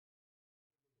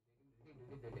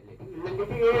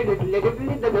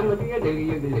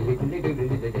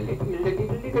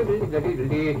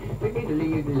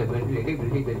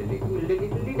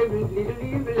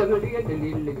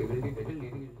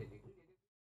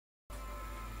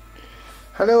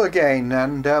Hello again,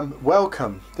 and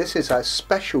welcome. This is a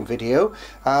special video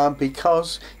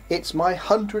because it's my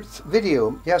 100th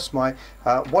video. Yes, my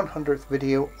 100th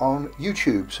video on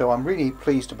YouTube, so I'm really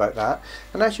pleased about that.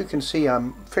 And as you can see,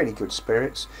 I'm fairly good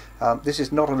spirits. This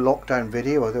is not a lockdown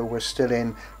video, although we're still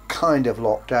in kind of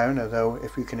lockdown, although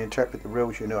if you can interpret the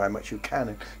rules you know how much you can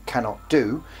and cannot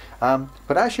do.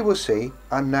 But as you will see,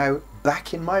 I'm now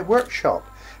back in my workshop.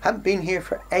 Haven't been here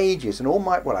for ages, and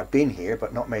well, I've been here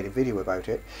but not made a video about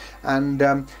it, and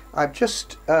I'm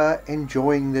just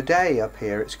enjoying the day up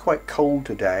here. It's quite cold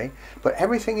today, but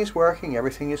everything is working,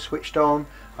 everything is switched on.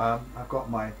 I've got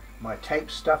my tape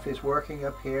stuff is working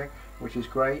up here, which is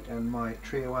great, and my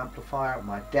trio amplifier,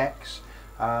 my decks,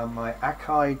 my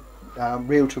Akai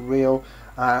reel-to-reel,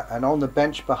 and on the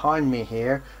bench behind me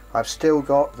here I've still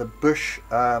got the Bush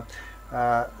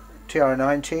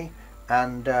TR90,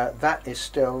 and that is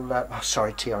still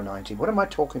sorry, TR90, what am I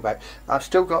talking about? I've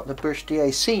still got the Bush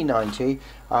DAC90,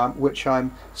 which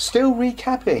I'm still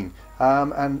recapping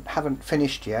and haven't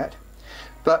finished yet,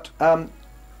 but I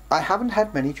haven't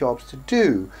had many jobs to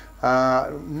do.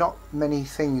 Not many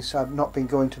things. I've not been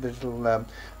going to the little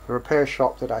repair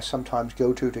shop that I sometimes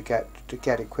go to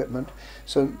get equipment,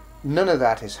 so none of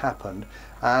that has happened,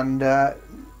 and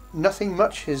nothing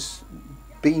much has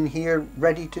been here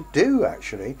ready to do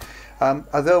actually.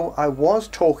 Although I was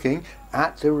talking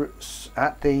at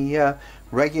the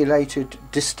regulated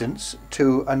distance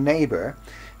to a neighbour,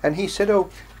 and he said, oh,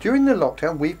 during the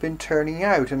lockdown we've been turning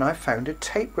out and I found a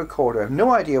tape recorder. I have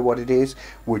no idea what it is,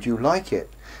 would you like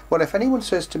it? Well, if anyone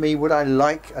says to me, would I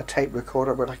like a tape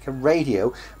recorder, would I like a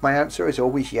radio, my answer is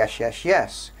always yes, yes,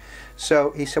 yes.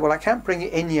 So he said, well, I can't bring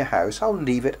it in your house, I'll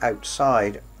leave it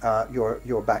outside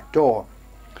your back door.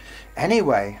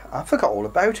 Anyway, I forgot all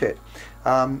about it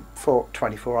for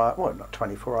 24 hours, well, not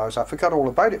 24 hours, I forgot all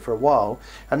about it for a while,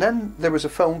 and then there was a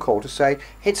phone call to say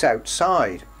it's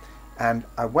outside, and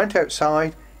I went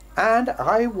outside and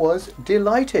I was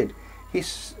delighted.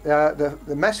 The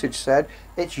message said,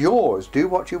 it's yours, do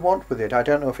what you want with it. I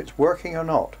don't know if it's working or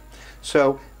not.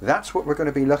 So that's what we're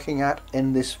going to be looking at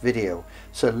in this video.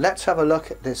 So let's have a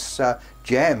look at this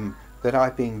gem that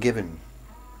I've been given.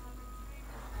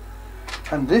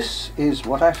 And this is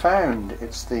what I found.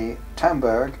 It's the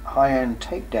Tandberg high-end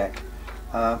tape deck.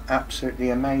 Absolutely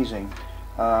amazing.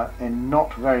 In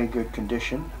not very good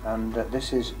condition, and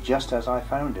this is just as I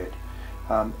found it.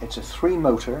 It's a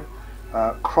 3-motor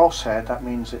crosshead. That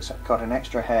means it's got an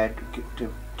extra head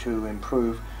to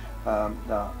improve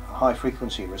the high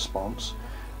frequency response,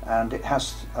 and it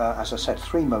has, as I said,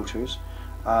 3 motors,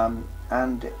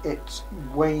 and it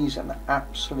weighs an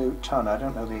absolute ton. I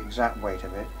don't know the exact weight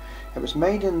of it. It was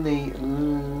made in the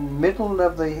middle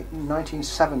of the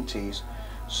 1970s,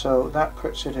 so that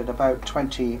puts it at about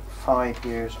 25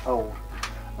 years old.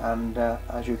 And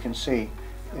as you can see,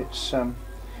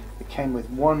 it came with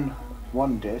one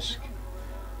disc,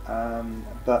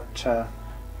 but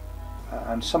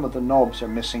and some of the knobs are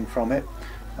missing from it.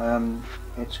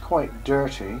 It's quite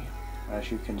dirty,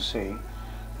 as you can see,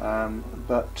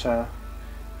 but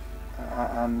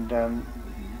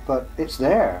it's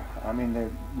there. I mean, the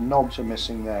knobs are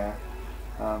missing there,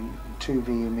 2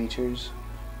 VU meters,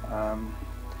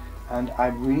 and I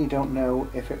really don't know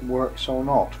if it works or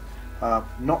not.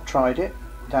 Not tried it.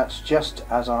 That's just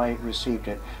as I received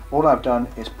it. All I've done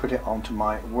is put it onto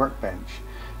my workbench.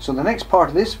 So the next part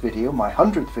of this video, my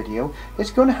 100th video,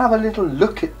 is going to have a little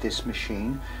look at this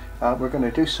machine. We're going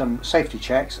to do some safety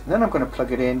checks, and then I'm going to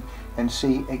plug it in and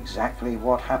see exactly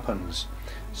what happens.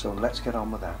 So let's get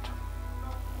on with that.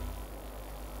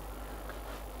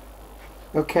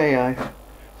 Okay, I've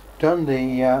done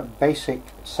the basic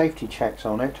safety checks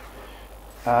on it,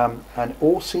 and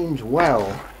all seems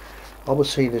well.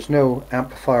 Obviously there's no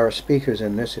amplifier or speakers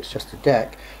in this, it's just a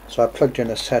deck, so I plugged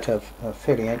in a set of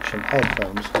fairly ancient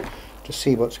headphones to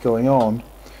see what's going on,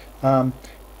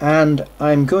 and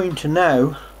I'm going to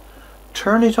now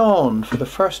turn it on for the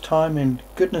first time in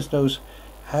goodness knows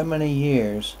how many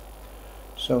years.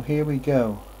 So here we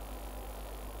go.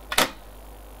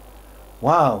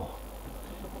 Wow,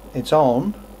 it's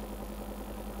on,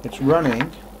 it's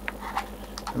running,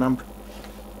 and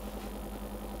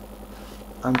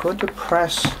I'm going to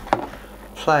press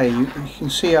play. You can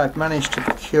see I've managed to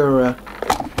procure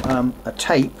a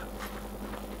tape,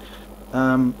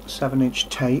 7-inch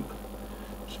tape.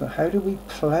 So how do we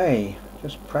play?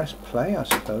 Just press play, I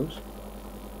suppose.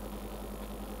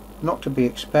 not to be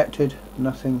expected,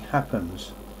 nothing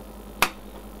happens.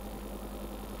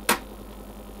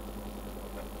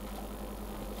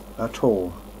 At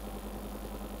all.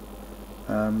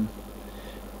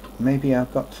 Maybe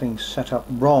I've got things set up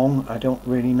wrong, I don't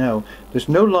really know. There's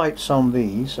no lights on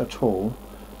these at all,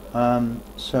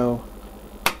 so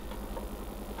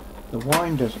the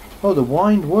wind doesn't... Oh, the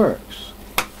wind works,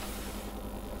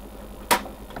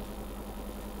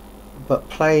 but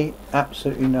play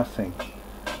absolutely nothing.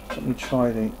 Let me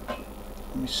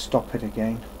stop it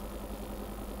again.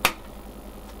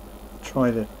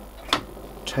 Try the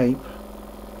tape,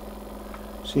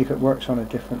 see if it works on a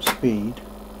different speed.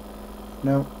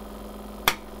 No.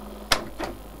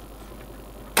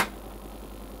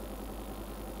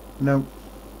 No.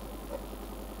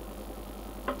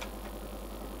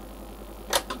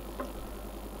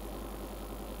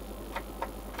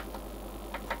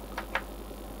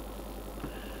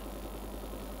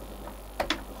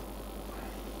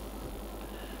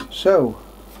 So,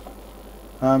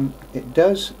 it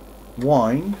does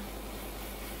wind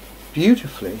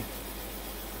beautifully.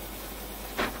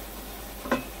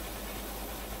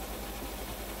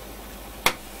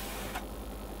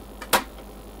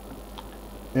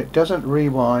 It doesn't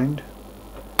rewind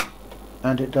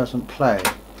and it doesn't play.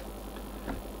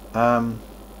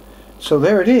 So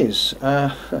there it is.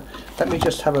 Let me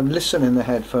just have a listen in the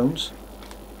headphones.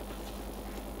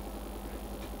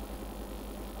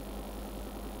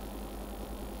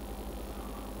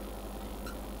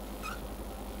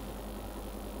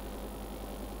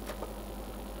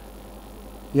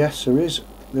 Yes, there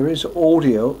is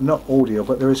audio, not audio,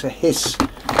 but there is a hiss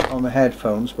on the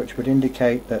headphones, which would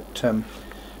indicate that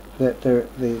that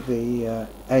the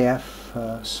AF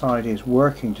side is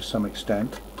working to some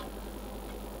extent,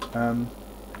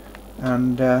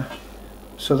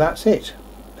 so that's it.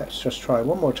 Let's just try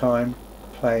one more time.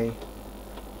 Play.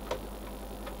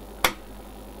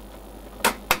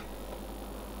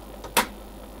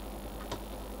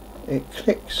 It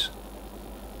clicks,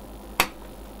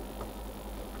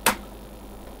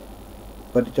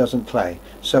 but it doesn't play.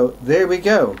 So there we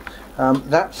go.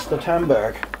 That's the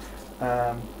Tandberg.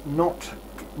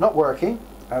 Not working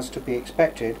as to be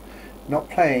expected, not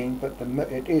playing, but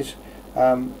it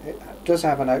does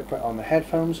have an output on the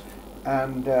headphones,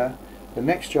 and the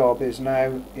next job is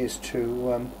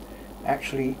to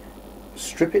actually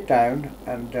strip it down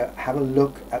and have a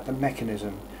look at the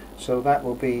mechanism. So that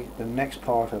will be the next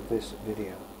part of this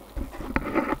video.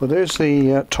 Well, there's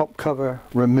the top cover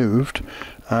removed,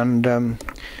 and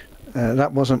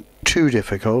that wasn't too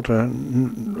difficult.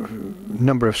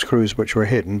 Number of screws which were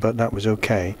hidden, but that was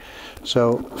okay.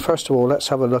 So first of all, let's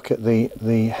have a look at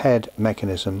the head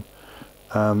mechanism,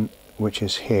 which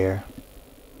is here.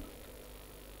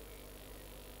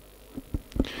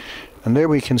 And there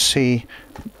we can see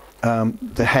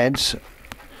the heads,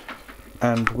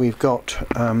 and we've got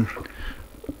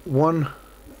 1,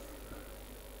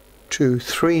 2,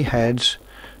 3 heads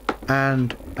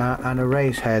and a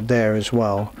raised head there as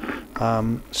well.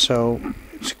 So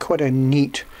it's quite a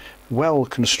neat, well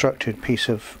constructed piece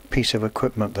of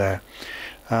equipment there.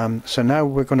 So now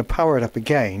we're going to power it up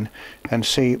again and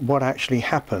see what actually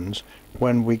happens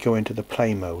when we go into the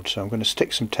play mode. So I'm going to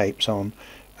stick some tapes on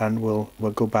and we'll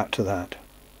go back to that.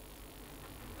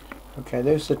 Okay,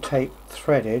 there's the tape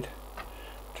threaded,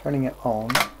 turning it on,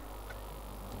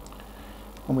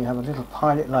 and we have a little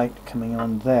pilot light coming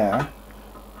on there.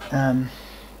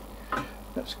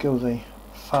 Let's go the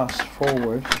fast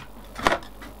forward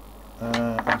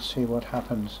and see what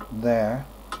happens there.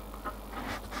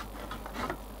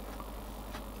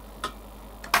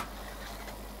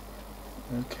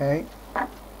 Okay,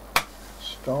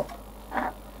 stop.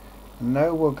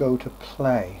 Now we'll go to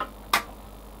play,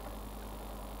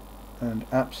 and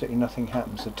absolutely nothing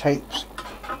happens. The tapes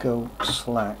go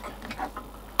slack.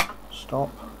 Stop.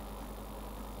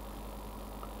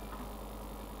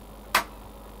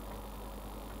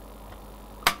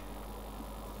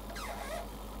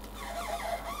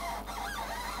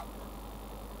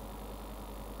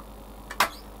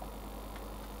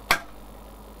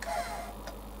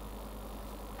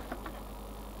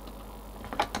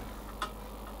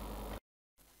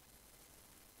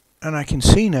 And I can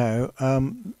see now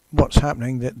what's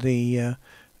happening, that the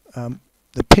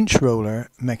pinch roller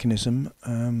mechanism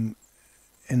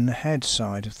in the head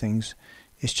side of things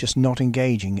is just not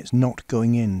engaging, it's not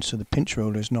going in, so the pinch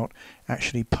roller is not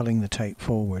actually pulling the tape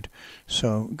forward.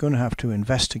 So I'm going to have to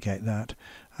investigate that,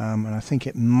 and I think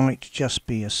it might just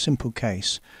be a simple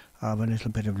case of a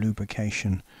little bit of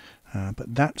lubrication,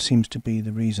 but that seems to be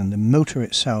the reason. The motor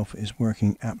itself is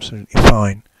working absolutely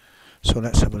fine, so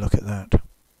let's have a look at that.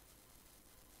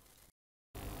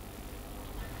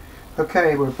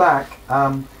 Okay, we're back.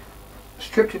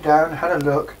 Stripped it down, had a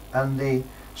look, and the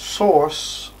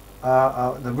source,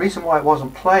 the reason why it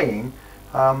wasn't playing,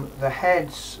 the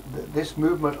heads, this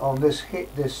movement on this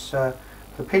the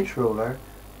pinch roller,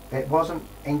 it wasn't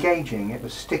engaging, it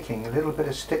was sticking, a little bit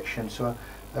of stiction, so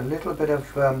a little bit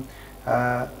of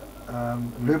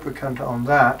lubricant on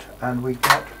that, and we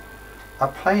got a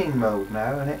playing mode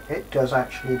now, and it does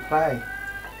actually play.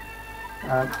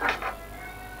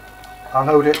 I'll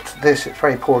load it to this, it's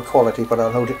very poor quality, but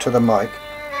I'll load it to the mic.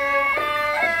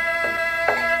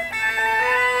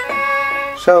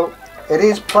 So it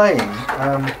is playing.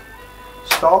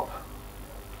 Stop,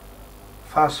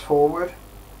 fast forward,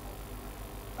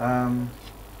 wind,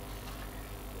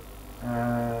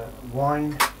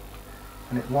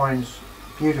 and it winds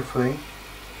beautifully.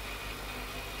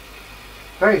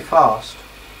 Very fast.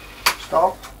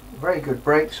 Stop, very good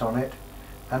brakes on it,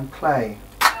 and play.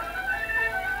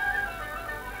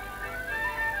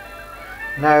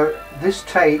 Now this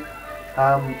tape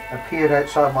appeared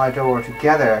outside my door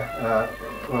together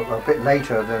a bit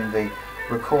later than the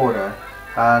recorder,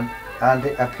 and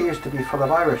it appears to be full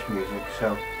of Irish music,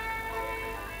 so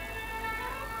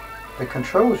the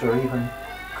controls are even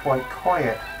quite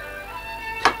quiet.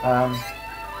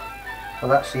 Well,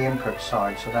 that's the input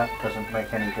side, so that doesn't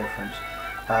make any difference.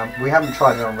 We haven't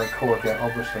tried it on record yet,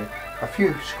 obviously. A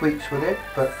few squeaks with it,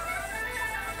 but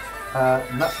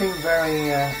nothing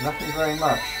very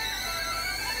much.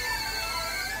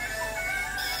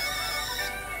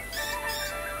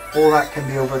 All that can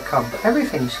be overcome, but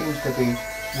everything seems to be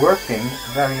working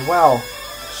very well.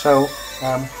 So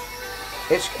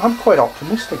I'm quite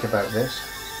optimistic about this.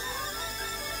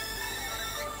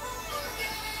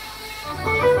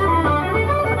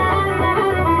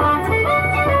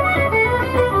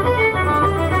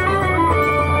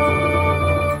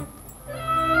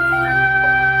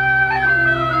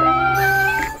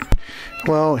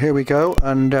 Well, here we go,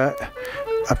 and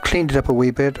I've cleaned it up a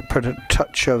wee bit, put a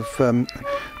touch of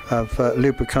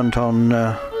lubricant on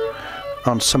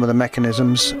some of the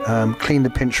mechanisms, cleaned the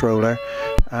pinch roller,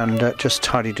 and just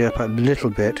tidied it up a little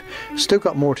bit. Still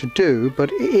got more to do,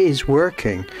 but it is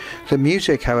working. The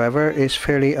music, however, is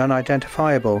fairly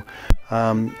unidentifiable,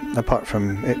 apart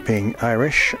from it being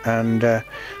Irish, and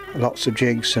lots of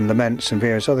jigs and laments and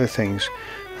various other things.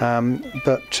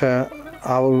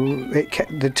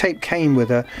 The tape came with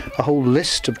a whole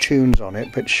list of tunes on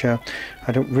it, which I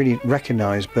don't really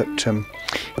recognise, but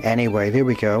anyway, there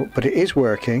we go. But it is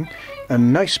working, a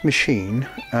nice machine,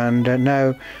 and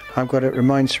now I've got, it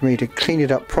reminds me to clean it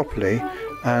up properly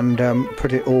and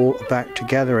put it all back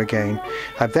together again.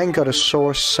 I've then got to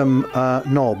source some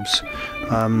knobs,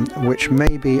 which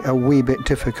may be a wee bit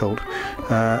difficult,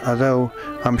 although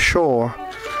I'm sure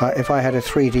if I had a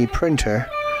 3D printer,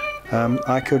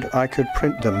 I could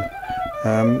print them,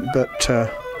 but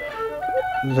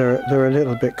they're a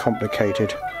little bit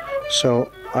complicated. So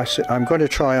I'm going to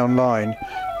try online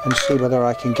and see whether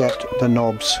I can get the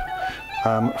knobs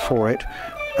for it.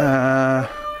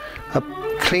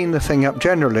 Clean the thing up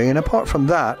generally, and apart from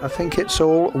that, I think it's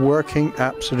all working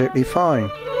absolutely fine.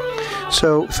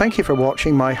 So thank you for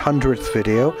watching my 100th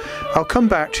video. I'll come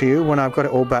back to you when I've got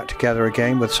it all back together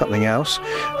again with something else.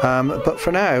 But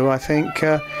for now, I think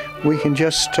we can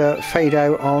just fade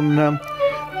out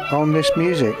on this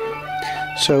music.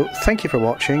 So thank you for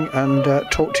watching, and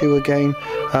talk to you again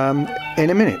in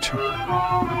a minute.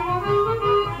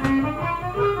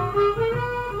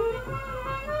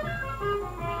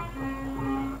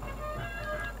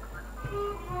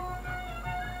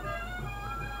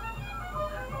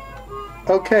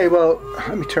 Okay, well,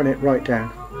 let me turn it right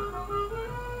down.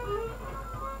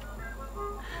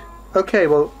 Okay,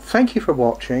 well, thank you for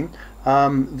watching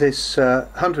this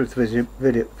 100th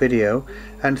video,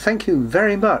 and thank you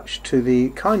very much to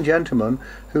the kind gentleman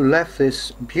who left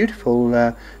this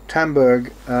beautiful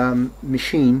Tandberg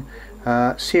machine,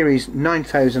 Series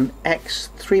 9000X,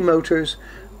 3 motors,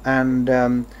 and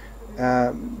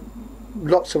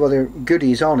lots of other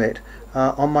goodies on it,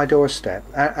 on my doorstep,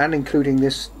 and including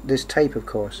this tape, of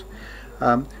course.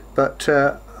 But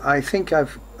I think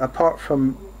I've, apart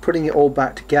from putting it all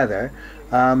back together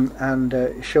and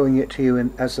showing it to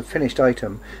you as a finished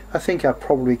item, I think I've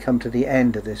probably come to the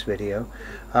end of this video.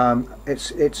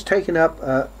 It's taken up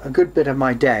a good bit of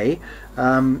my day,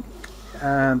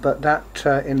 but that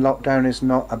in lockdown is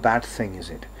not a bad thing, is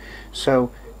it? So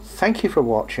thank you for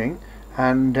watching,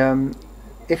 and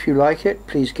if you like it,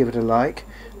 please give it a like,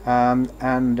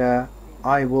 and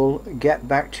I will get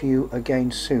back to you again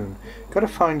soon. Got to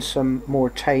find some more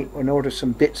tape and order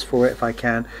some bits for it if I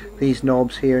can. These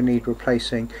knobs here need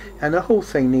replacing, and the whole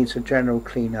thing needs a general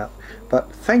clean up.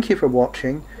 But thank you for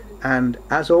watching, and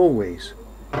as always,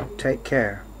 take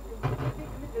care.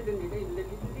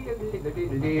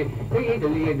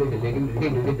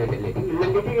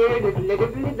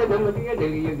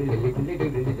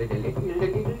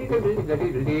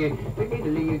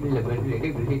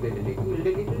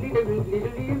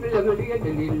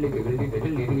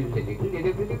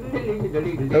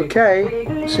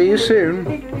 Okay, see you soon.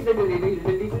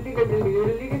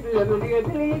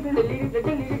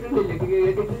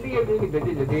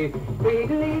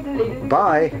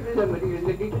 Bye.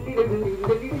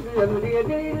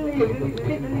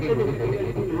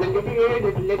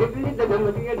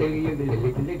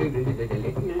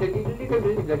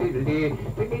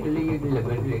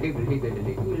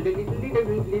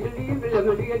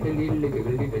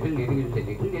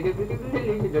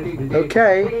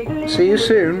 Okay, see you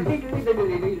soon.